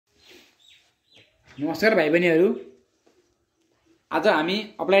नमस्कार भाइ बहिनीहरु। आज हामी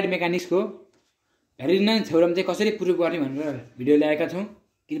अप्लाइड मेकानिक्सको भ्यारिग्नन थ्योरम चाहिँ कसरी प्रुभ गर्ने भनेर भिडियो ल्याएका छौं।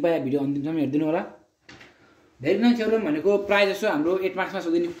 कृपया भिडियो अन्तिमसम्म हेर्दिनु होला। भ्यारिग्नन थ्योरम भनेको प्राय जसो हाम्रो 8 मार्क्समा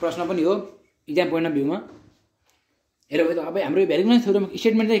सोधिने प्रश्न पनि हो एक्जाम पोइन्ट अफ भ्यूमा। हेरौँ त अब हाम्रो भ्यारिग्नन थ्योरम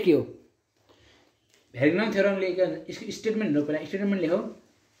स्टेटमेन्ट चाहिँ के हो? भ्यारिग्नन थ्योरम लेखेको स्टेटमेन्ट हो। पहिला स्टेटमेन्ट लेखौ।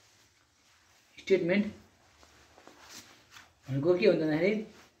 स्टेटमेन्ट भनेको के हुन्छ भन्दाखेरि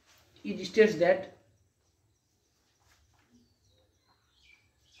it states that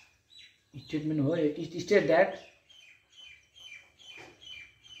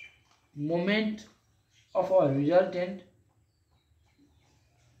moment of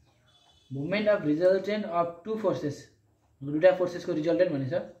resultant of two forces, दुईटा फोर्सेस को रिजल्टेन्ट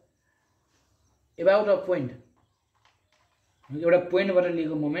भनेछ about a point, एउटा पोइन्ट बाट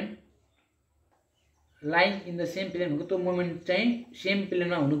लिएको moment lying in the same plane हो। त्यो मोमेन्ट चाहिँ सेम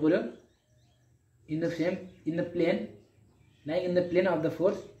प्लेनमा हुनु पर्यो। in the plane lying in the plane of the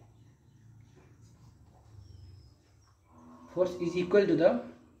force is equal to the,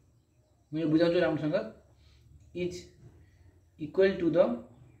 मैले बुझाउँछु राम्रोसँग, is equal to the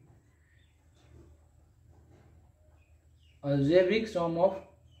algebraic sum of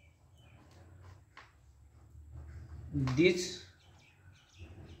these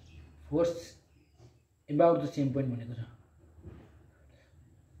force about the same point भनेको छ।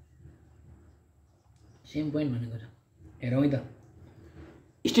 सेम पोइन्ट भनेको छ। हेरौँ है त।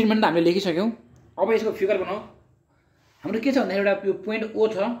 स्टेटमेन्ट त हामीले लेखिसक्यौं। अब यसको फिगर बनाऊ। हाम्रो के छ भन्दा एउटा यो पोइन्ट ओ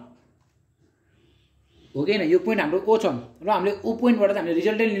छ हो कि हैन? यो पोइन्ट हाम्रो ओ छ र हामीले ओ पोइन्टबाट चाहिँ हामीले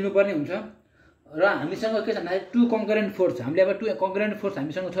रिजल्टेन्ट लिनु पर्ने हुन्छ। र हामीसँग के छ भन्दा टु कन्करेन्ट फोर्स, हामीले अब टु कन्करेन्ट फोर्स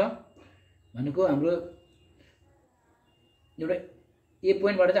हामीसँग छ भनेको हाम्रो एउटा ए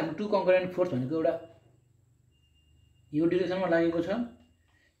पोइन्टबाट चाहिँ हाम्रो टु कन्करेन्ट फोर्स भनेको एउटा यो डिरेक्सनमा लागेको छ,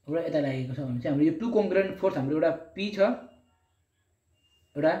 एउटा यता लागेको छ भने चाहिँ हाम्रो यो टु कन्करेन्ट फोर्स हाम्रो एउटा पी छ,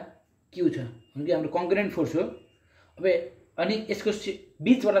 एउटा क्यू छ। भनेको हाम्रो कन्करेन्ट फोर्स हो। अब अनि यसको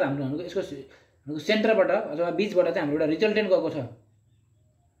बीचबाट हाम्रो भनेको यसको सेन्टरबाट अथवा बीचबाट चाहिँ हाम्रो एउटा रिजल्टेन्ट गएको छ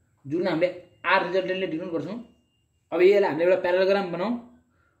जुन हामीले आर रिजल्टेन्टले डिनोट गर्छौं। अब यसलाई हामीले एउटा प्यारालोग्राम बनाऊ।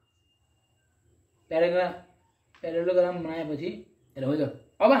 प्यारालोग्राम बनाएपछि हेरौँ है त।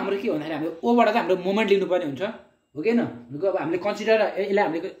 अब हाम्रो के भन्दाखेरि हामीले ओबाट चाहिँ हाम्रो मोमेन्ट लिनुपर्ने हुन्छ हो कि हैन? भनेको अब हामीले कन्सिडर यसलाई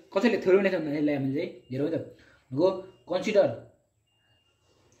हामीले कसैले थ्योरम लेख्छ भन्दा यसलाई हामीले चाहिँ हेरौँ है त। भनेको consider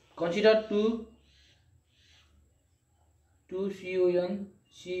to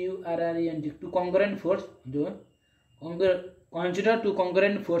CURRENT to concurrent force जो कन्सिडर टु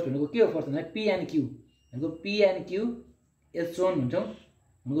कन्करेन्ट फोर्स भनेको के हो? फोर्स भन्दा पी एन्ड क्यू भनेको पी एन्ड क्यू एज सोन भन्छौं।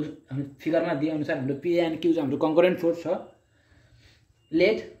 भनेको हामी फिगरमा दिए अनुसार हाम्रो पी एन्ड क्यू चाहिँ हाम्रो कन्करेन्ट फोर्स छ।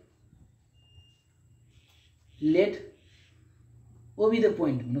 Late O be the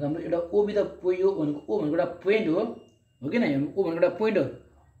point भनेको हाम्रो एउटा ओ बी द पोइन्ट हो। भनेको ओ भनेको एउटा पोइन्ट हो कि न? ओ भनेको एउटा पोइन्ट हो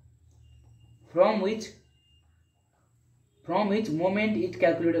from which moment is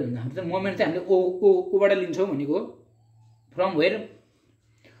calculated हुन्छ। हाम्रो चाहिँ मोमेन्ट चाहिँ हामीले ओबाट लिन्छौँ भनेको from where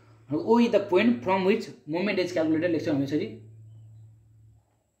oh is the point from which moment is calculated लेख्छौँ हामी यसरी।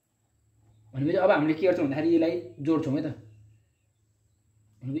 भनेपछि अब हामीले के गर्छौँ भन्दाखेरि यसलाई जोड्छौँ है त।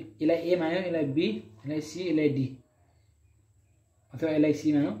 भनेको यसलाई ए मान्यौँ, यसलाई बी, यसलाई सी, यसलाई डी, अथवा यसलाई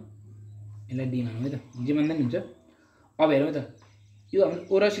सी मानौँ, यसलाई डी मानौँ है त। जे मान्दा पनि हुन्छ। अब हेरौँ है त। यो हामीले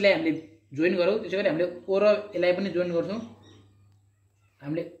ओ र सीलाई हामीले जोइन गरौँ। त्यसैगरी हामीले ओ र यसलाई पनि जोइन गर्छौँ,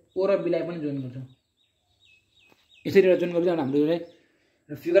 हामीले ओ र बीलाई पनि जोइन गर्छौँ। यसरी एउटा जोइन गर्दा हाम्रो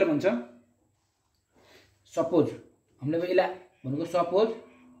एउटा फिगर बन्छ। सपोज हामीले यसलाई भनेको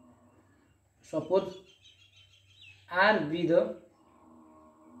suppose R be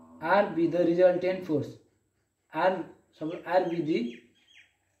the resultant force, R be the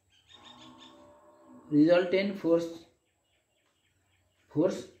resultant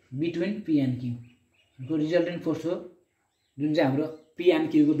force between P and Q. को रिजल्टेन्ट फोर्स हो जुन चाहिँ हाम्रो पी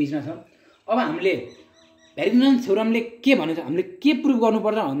एन्ड क्यू को बीचमा छ। अब हामीले भ्यारिग्नन थ्योरमले के भनेछ, हामीले के प्रुभ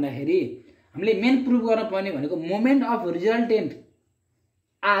गर्नुपर्छ भन्दाखेरि हामीले मेन प्रुभ गर्न पर्ने भनेको moment of resultant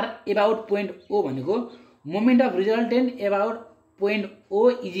are about point ओ भनेको moment of resultant about point oh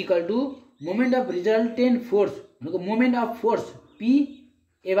is equal to moment of resultant force भनेको moment of force P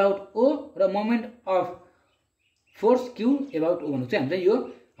about ओ र moment of force Q about ओ भनेको चाहिँ हाम्रो यो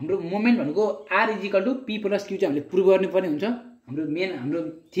हाम्रो मोमेन्ट भनेको are is equal to P plus Q चाहिँ हामीले प्रुभ गर्नुपर्ने हुन्छ। हाम्रो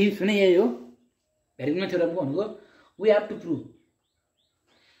थिम्स पनि यही हो भ्यारिग्नन थ्योरमको। भनेको वी हेभ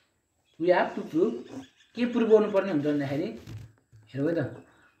टु प्रुभ के प्रुभ गर्नुपर्ने हुन्छ भन्दाखेरि हेरौँ है त।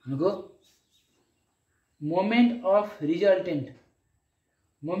 भनेको moment of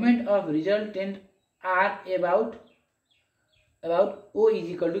resultant are about oh is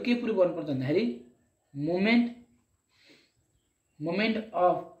equal to के प्रुभ गर्नुपर्छ भन्दाखेरि moment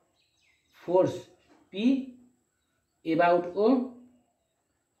of force P about O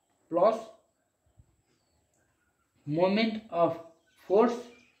plus moment of force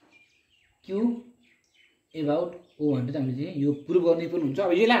Q about O भनेर चाहिँ हामीले यो प्रुभ गर्ने पनि हुन्छ।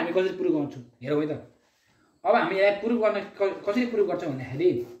 अब यसलाई हामी कसरी प्रुभ गर्छौँ हेरौँ है त। अब हामी यसलाई प्रुभ गर्न कसरी प्रुभ गर्छौँ भन्दाखेरि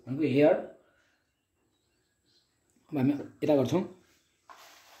भनेको हेयर अब हामी यता गर्छौँ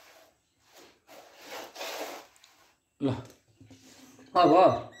ल।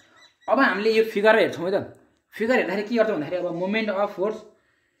 अब हामीले यो फिगर हेर्छौँ है त। फिगर हेर्दाखेरि के गर्छौँ भन्दाखेरि अब मोमेन्ट अफ फोर्स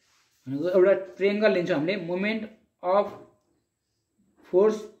भनेको एउटा ट्रायंगल लिन्छौँ हामीले। Moment of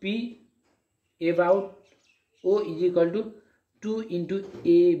force P about O is equal to 2 into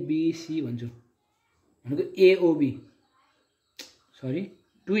ABC भन्छौँ भनेको AOB सरी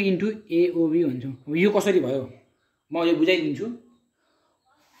 2 into AOB भन्छौँ। अब यो कसरी भयो म यो बुझाइदिन्छु।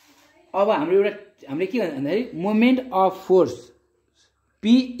 अब हामीले के भन्दाखेरि moment of force P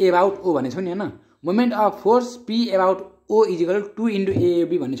about O भनेछौँ नि हैन। Moment of force P about O is equal to 2 into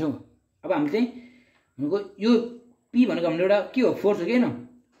AOB भनेछौँ। अब हामीले चाहिँ भनेको यो P भनेको हाम्रो एउटा के हो फोर्स हो कि हैन।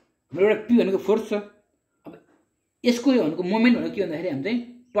 हाम्रो एउटा P भनेको फोर्स छ। अब यसको यो भनेको मोमेन्ट भनेको के भन्दाखेरि हामी चाहिँ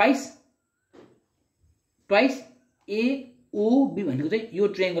ट्वाइस AOB भनेको चाहिँ यो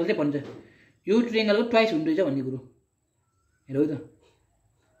ट्रायंगल चाहिँ भन्छ। यो ट्रायंगलको ट्वाइस हुँदो रहेछ भन्ने कुरो हेरौ त।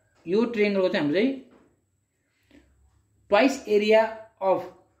 यो ट्रायंगलको चाहिँ हाम्रो चाहिँ twice area of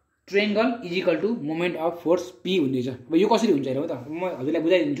triangle is equal to moment of force P हुँदैछ। अब यो कसरी हुन्छ हेरौ त म हजुरलाई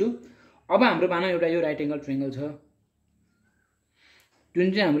बुझाइदिन्छु। अब हाम्रो मानौ एउटा यो राइट एंगल ट्रायंगल छ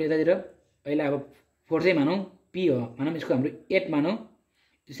जुन चाहिँ हाम्रो यतातिर पहिला अब फोर्सै मानौ P हो मानौ यसको हाम्रो 8 मानौ।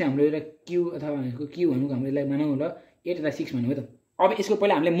 त्यसै हाम्रो एउटा Q अथवा भनेको Q भनेको हाम्रो यसलाई मानौ ल 8 अथवा 6 भन्नु हो त। अब यसको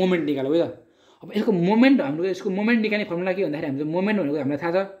पहिला हामीले मोमेन्ट निकालौँ है त। अब यसको मोमेन्ट निकाल्ने फर्मुला के भन्दाखेरि हाम्रो मोमेन्ट भनेको हामीलाई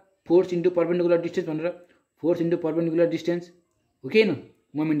थाहा छ फोर्स इन्टु परपेन्डिकुलर डिस्टेन्स भनेर। फोर्स इन्टु परपेन्डिकुलर डिस्टेन्स हो कि हैन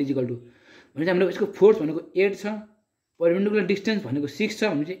मोमेन्ट इज इक्वल टु भने चाहिँ हाम्रो यसको फोर्स भनेको 8 छ परपेन्डिकुलर डिस्टेन्स भनेको 6 छ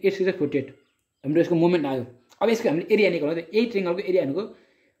भने चाहिँ 8 6 48 हाम्रो यसको मोमेन्ट आयो। अब यसको हामीले एरिया निकाल्नु त। यही ट्रायंगलको एरिया भनेको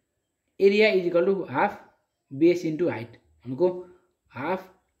area is equal to half base into height भनेको हाफ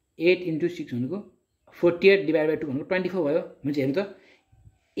 8 into 6 भनेको 48 डिभाइड बाइ 2 भनेको 24 भयो। भने चाहिँ हेर्नु त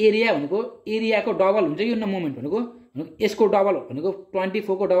एरिया भनेको एरियाको डबल हुन्छ यो न मोमेन्ट भनेको यसको डबल भनेको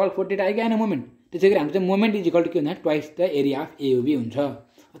 24 को डबल 48 आयो कि आएन मोमेन्ट। त्यसै गरी हाम्रो चाहिँ मोमेन्ट इज इक्वल टु के भन्दा twice the area of AOB हुन्छ।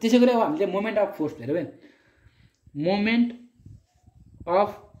 त्यसै गरी अब हामीले मोमेन्ट अफ फोर्स हेरौँ है। Moment of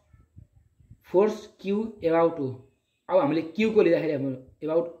force Q about O। अब हामीले Q को लिँदाखेरि हाम्रो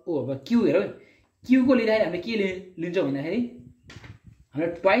about O अब Q हेरौँ है। Q को लिँदाखेरि हामीले के लिन्छौँ भन्दाखेरि हाम्रो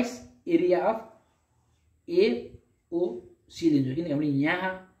ट्वाइस एरिया अफ AOC लिन्छौँ किनकि हामीले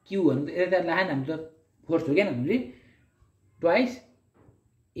यहाँ Q भनेको यता लाइन हाम्रो फोर्स हो क्या हामीले ट्वाइस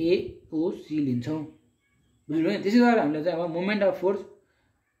AOC लिन्छौँ बुझ्नु भयो। त्यसै गरेर हामीले चाहिँ अब मोमेन्ट अफ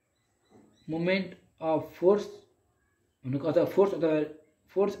फोर्स भनेको अथवा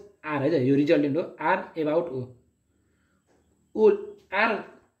फोर्स R है त यो रिजल्टेन्ट हो R about O R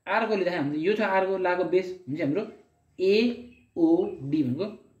को लिँदाखेरि हामीले यो छ R को लागु बेस हुन्छ हाम्रो AOD भनेको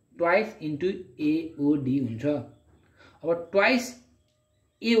ट्वाइस इन्टु AOD हुन्छ। अब ट्वाइस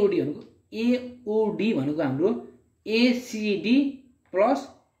AOD भनेको हाम्रो ACD प्लस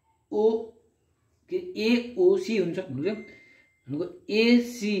AOC हुन्छ भनेको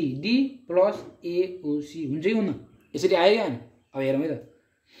ACD प्लस AOC हुन्छ कि हुन्न यसरी आयो क्या। अब हेरौँ है त।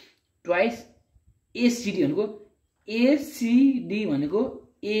 ट्वाइस ACD भनेको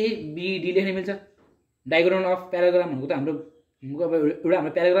ABD लेख्न मिल्छ। डायगोनल अफ प्याराग्राम भनेको त हाम्रो अब एउटा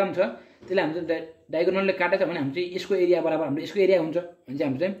हाम्रो प्याराग्राम छ त्यसलाई हाम्रो डायगोनलले काटेछ भने हाम्रो चाहिँ यसको एरिया बराबर हाम्रो यसको एरिया हुन्छ भने चाहिँ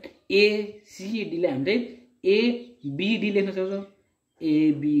हाम्रो चाहिँ ACD लाई हामीले ABD लेख्न सक्छौँ।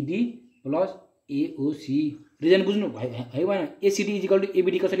 ABD प्लस AOC रिजन बुझ्नु भयो है भएन। ACD is equal to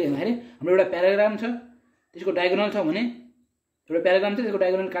ABD कसरी भन्दाखेरि हाम्रो एउटा प्याराग्राम छ त्यसको डायगोनल छ भने एउटा प्याराग्राम छ त्यसको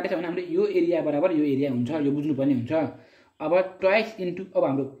डायगोनल काटेछ भने हाम्रो यो एरिया बराबर यो एरिया हुन्छ यो बुझ्नुपर्ने हुन्छ। अब ट्वाइस इन्टु अब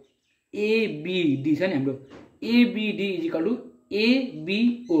हाम्रो ABD छ नि हाम्रो ABD is equal to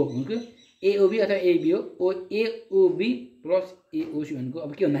ABO भनेको AOB अथवा ABO AOB प्लस AOC भनेको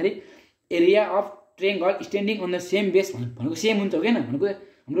अब के भन्दाखेरि area of triangle standing on the same base भनेको सेम हुन्छ हो किन भनेको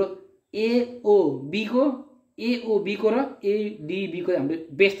हाम्रो AOB को र ADB को हाम्रो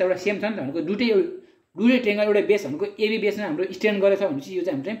बेस त एउटा सेम छ नि त भनेको दुईटै ट्रायंगल एउटा बेस भनेको AB बेसमा हाम्रो स्ट्यान्ड गरेछ भनेपछि यो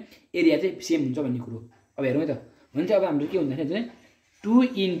चाहिँ हाम्रो चाहिँ एरिया चाहिँ सेम हुन्छ भन्ने कुरो। अब हेरौँ है त भने चाहिँ अब हाम्रो के भन्दाखेरि चाहिँ 2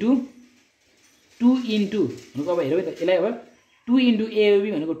 इन्टु भनेको अब हेरौँ है त यसलाई अब 2 इन्टु AOB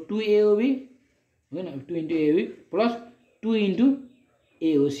भनेको 2AOB होइन 2 into AOB plus 2 into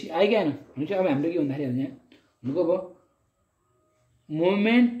AOC आयो कि आएन भने चाहिँ अब हाम्रो के भन्दाखेरि यहाँ भनेको अब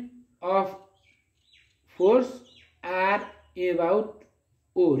moment of force are about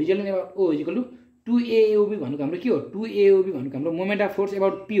oh resultant about O equal to 2AOB भनेको हाम्रो के हो 2AOB भनेको हाम्रो moment of force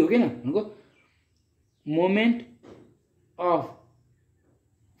about P हो के न भनेको moment of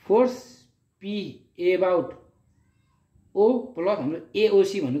force P about O plus हाम्रो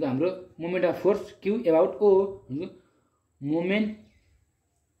एओसी भनेको हाम्रो moment of force Q about ओ भनेको moment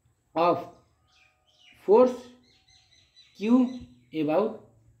of force Q about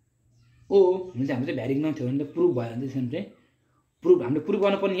ओ भने चाहिँ हाम्रो चाहिँ भ्यारिग्नन थ्योरम त प्रुभ भयो भने चाहिँ प्रुभ हामीले प्रुभ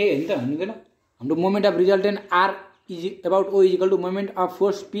गर्नुपर्ने यही हो नि त भन्नु हाम्रो moment of resultant are is about oh is equal to moment of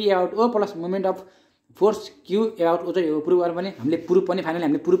force P about O plus moment of force Q about ओ चाहिँ हो प्रुभ गर्नु पर्ने हामीले प्रुभ पनि फाइनली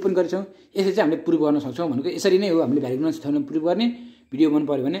हामीले प्रुभ पनि गरेछौँ यसरी चाहिँ हामीले प्रुभ गर्न सक्छौँ भनेको यसरी नै हो हामीले भ्यारिग्नन थ्योरम प्रुभ गर्ने भिडियो मन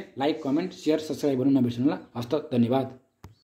पऱ्यो भने लाइक कमेन्ट सेयर सब्सक्राइब गर्नु नबिर्सनु होला हस्त धन्यवाद।